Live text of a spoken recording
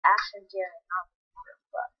Asher Garrett,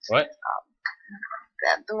 What?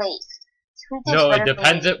 Blaze. No, it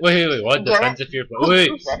depends. Wait. What depends if you're?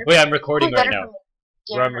 Wait. I'm recording right now.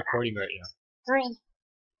 Bro, I'm recording right now. 3,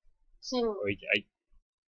 2, Wait,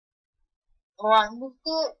 1.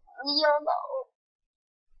 YOLO.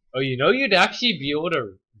 Oh, you know you'd actually be able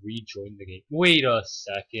to rejoin the game. Wait a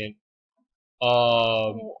second.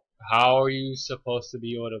 How are you supposed to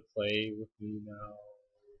be able to play with me now?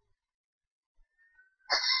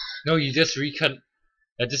 No, you just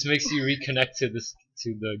that just makes you reconnect to the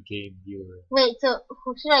game viewer. Wait, so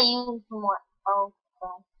who should I use more? Oh,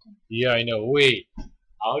 God. Yeah, I know. Wait,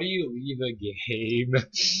 how do you leave a game?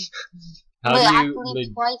 How Wait, do I have you to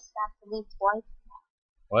leave twice.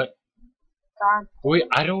 What? God. Wait,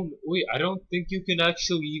 I don't think you can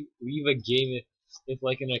actually leave a game if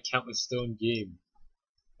like an account is still in game.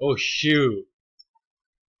 Oh shoot.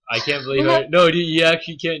 I can't believe it. No, dude, you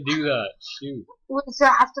actually can't do that. Shoot. Wait, so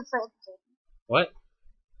I have to play the game. What?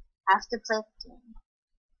 I have to play the game.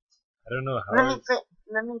 I don't know how.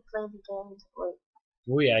 Let me play the game.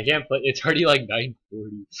 Wait, I can't play. It's already like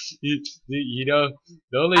 9:40. You know,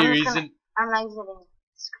 the only reason. I'm exiting.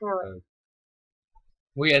 Screw it.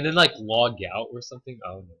 Wait, and then like log out or something? I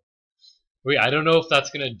don't know. Wait, I don't know if that's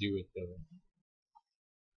gonna do it though.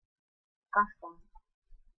 Gosh.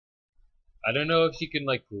 I don't know if you can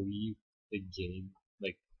like leave the game.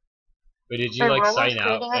 Like, but did you like sign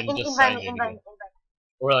out and just sign in again?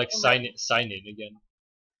 Or like sign in again?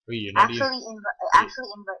 Wait, you're not actually even.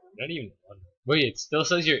 invite me. Not even one. Wait, it still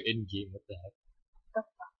says you're in game. What the heck? The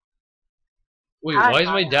fuck? Wait, why is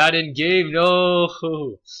my dad in game? No,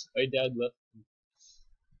 my dad left.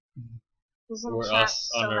 Or us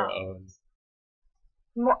on our own. Is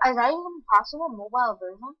that even possible? Mobile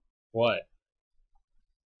version? What?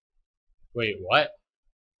 Wait, what?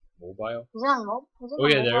 Mobile? Is it on mobile? Oh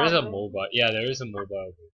yeah, there is a mobile. Yeah, there is a mobile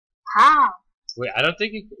version. How? Wait, I don't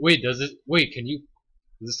think it. Wait, does it? Wait, can you?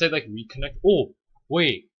 Does it say like reconnect? Oh,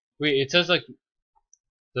 wait. It says like.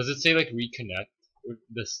 Does it say like reconnect?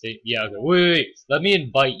 The state? Yeah. Okay. Wait. Let me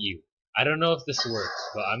invite you. I don't know if this works,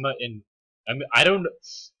 but I'm like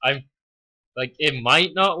it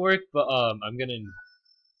might not work, but I'm gonna.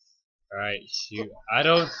 All right. Shoot. I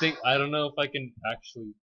don't know if I can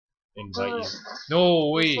actually invite you. No,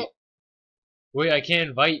 wait. Wait, I can't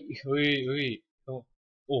invite you. Wait.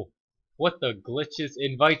 Oh, what the glitches?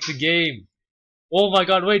 Invite to game. Oh my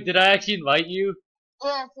god, wait, did I actually invite you?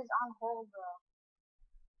 Yeah, it says on hold, bro.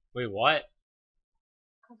 Wait, what?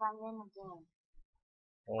 Because I'm in the game.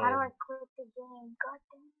 Oh. How do I quit the game? God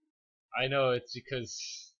damn it. I know, it's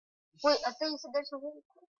because... Wait, I thought you said there's a way to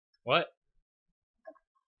quit. What?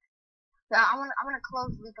 Yeah, I'm gonna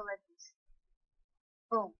close League of Legends.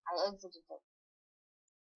 Boom, I exited it.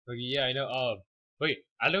 Okay, yeah, I know, wait,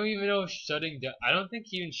 I don't even know if shutting down... I don't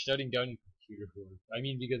think even shutting down your computer works. I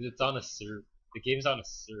mean, because it's on a server. The game's on a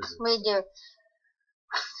server. Wait, dude.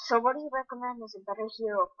 So what do you recommend as a better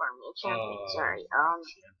hero for me? Champion, sorry.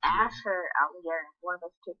 Asher, Alligator, one of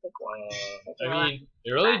those two pick one. I mean,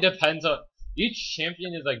 it really depends on... Each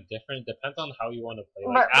champion is like different. It depends on how you want to play.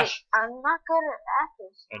 Like but Ash... I'm not good at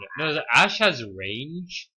Ashes. No, the Ash has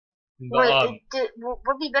range. But, wait,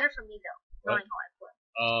 would be better for me though, knowing how I play.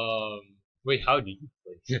 Wait, how do you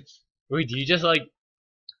play? Wait, do you just like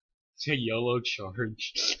YOLO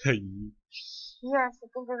charge? Yes, I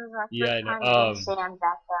think this is my first time say I'm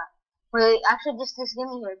that bad. Wait, actually, just give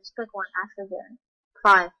me here. Just pick one. Ask again.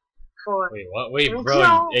 5, 4. Wait, what? Wait, 3,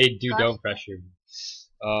 bro. Hey, dude, don't pressure me.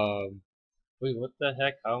 Wait, what the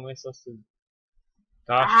heck? How am I supposed to?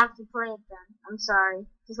 Gosh. I have to play it then. I'm sorry.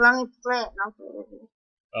 Just let me play it and I'll play it with you.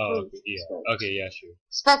 Oh, okay, yeah. Okay, yeah, sure.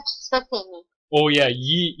 Spectate me. Oh yeah,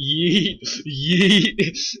 yeet.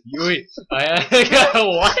 Wait,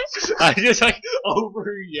 what? I just like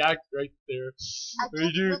overreact right there.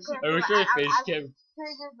 I wish my face cam.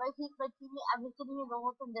 My teammate, I've been sitting here the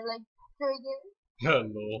whole time. They're like, trigger.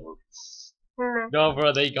 No. No,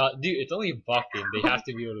 bro, they got. Dude, it's only Bucking. They have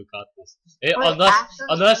to be able to got this.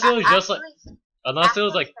 Unless it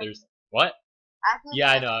was like there's what?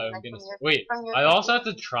 Yeah, I know. I'm gonna wait. I also have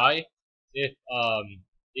to try if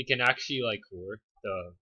it can actually like work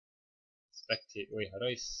the spectate. Wait, how do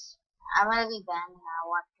I? I'm gonna be banned now.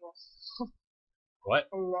 Watch this. What?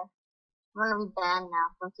 Hello. I'm gonna be banned now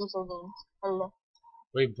from future games. Hello.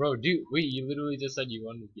 Wait, bro, dude. Wait, you literally just said you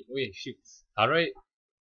wanted to get. Wait, shoot. How do I?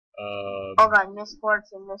 Oh god,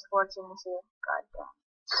 misfortune is here. God damn.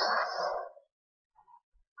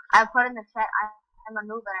 I put in the chat. I'm a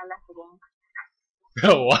noob and I left the game.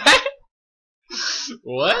 What?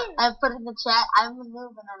 What? I put in the chat, I'm a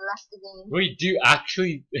noob and I left the game. Wait, dude,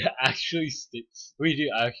 actually, wait, dude,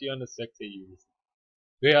 I actually want to spectate you.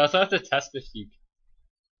 Wait, I also have to test if you.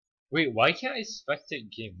 Wait, why can't I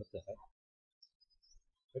spectate game? What the heck?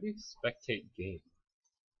 How do you spectate game?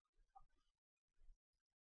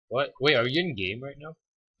 What? Wait, are you in game right now?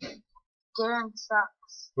 Game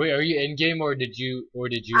sucks. Wait, are you in game or did you I'm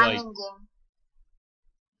like? in game.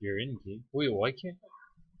 You're in game. Wait, why can't?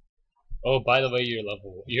 Oh, by the way,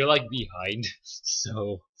 you're like behind.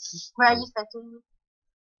 So. Where are you spectating me?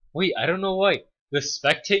 Wait, I don't know why the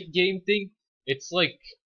spectate game thing. It's like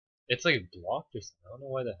blocked or something. I don't know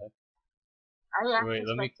why the heck. Are you Wait, actually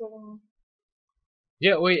let me. spectating me?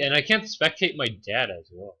 Yeah, wait, and I can't spectate my dad as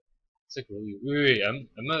well. It's like really. Wait, I'm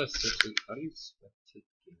gonna search. How do you spectate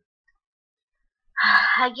game?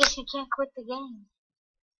 I guess you can't quit the game.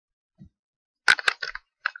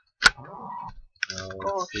 No,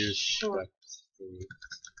 Oh, please shoot. spectate.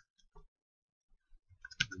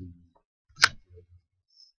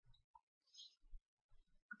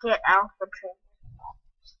 Get alpha train.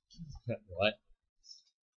 What?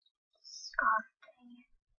 God dang it.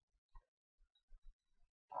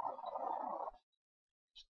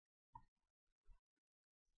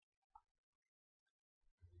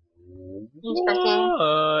 You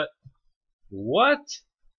spectating? What?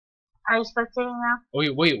 Are you spectating now? Wait,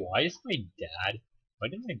 why is my dad? Why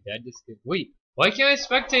did my dad just get? Wait, why can't I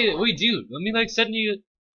spectate it? Wait, dude, let me like send you.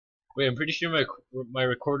 Wait, I'm pretty sure my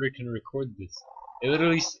recorder can record this. It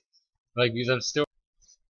literally like because I'm still.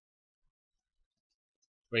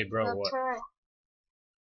 Wait, bro, The what? turret.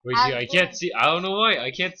 Wait, dude, I can't see. I don't know why.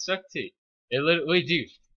 I can't spectate. It literally. Wait, dude.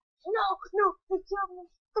 No, they killed me.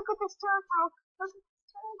 Look at this turret house. Look at this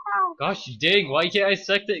turret house. Gosh dang, why can't I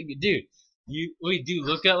spectate? Dude, wait, dude,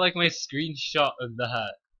 look at like my screenshot of the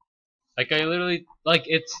hat. Like I literally like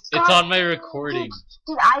it's on my recording.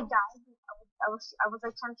 Dude, I died. I was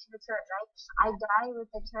like trying to shoot the turret, right? I died with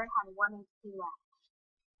the turret had 1 HP left.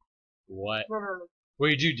 What? Literally.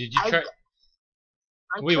 Wait, dude, did you try?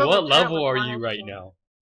 I Wait, killed what the turret level with are 1 you right HP. now?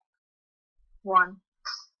 1.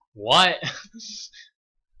 What?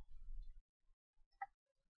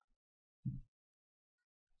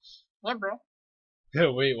 Yeah, bro.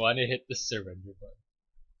 Wait, wanna hit the surrender button?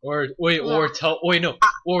 Or wait, Yeah.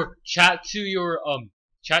 or chat to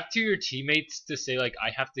your teammates to say like I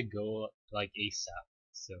have to go like ASAP.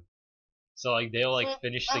 So like they'll like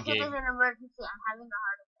finish the If it is game. an emergency, I'm having a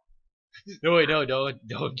heart attack. No wait, no,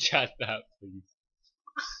 don't chat that please.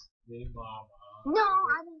 Hey mama. No,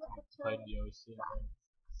 I didn't get the turret. 朋友现在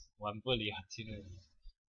玩不了，亲人。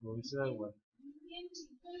我们现在玩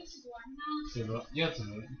怎么要怎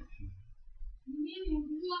么？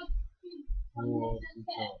我不知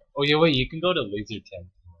道。Oh yeah, wait, you can go to LaserTM.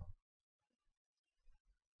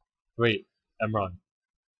 Wait, I'm wrong.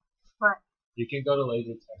 What? You can go to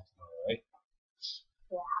LaserTM tomorrow, right?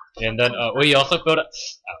 Yeah. And then wait, you also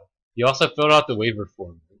filled out the waiver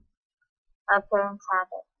form. My parents had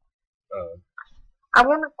it. I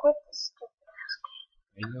wanna quit this stupid.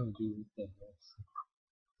 I know, dude. What the hell?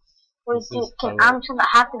 Wait, dude, I'm trying to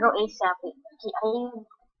have to go ASAP.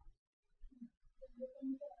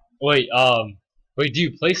 Wait,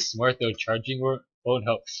 dude, play smart though. Charging won't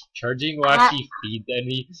help. Charging will actually feed the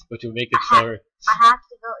enemy, which will make it slower. I have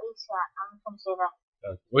to go ASAP. I'm gonna say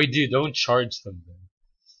that. Wait, dude, don't charge them then.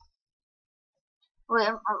 Wait,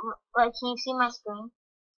 can you see my screen?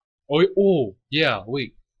 Oh, yeah,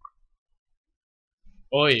 wait.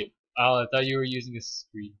 Oh, wait, Al, I thought you were using a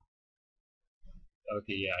screen.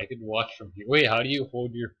 Okay, yeah, I could watch from here. Wait, how do you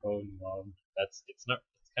hold your phone while it's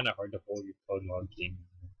kind of hard to hold your phone while gaming.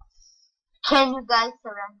 Can you guys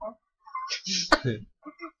surrender?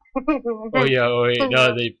 Oh yeah, wait,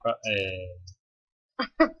 no,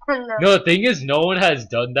 No, the thing is, no one has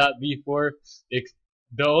done that before.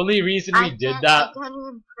 The only reason we did that. I can't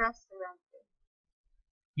even press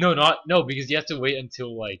surrender. No, because you have to wait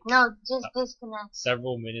until like. No, just disconnect.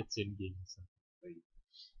 Several minutes in game.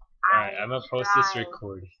 Alright, I'm gonna post this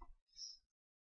recording.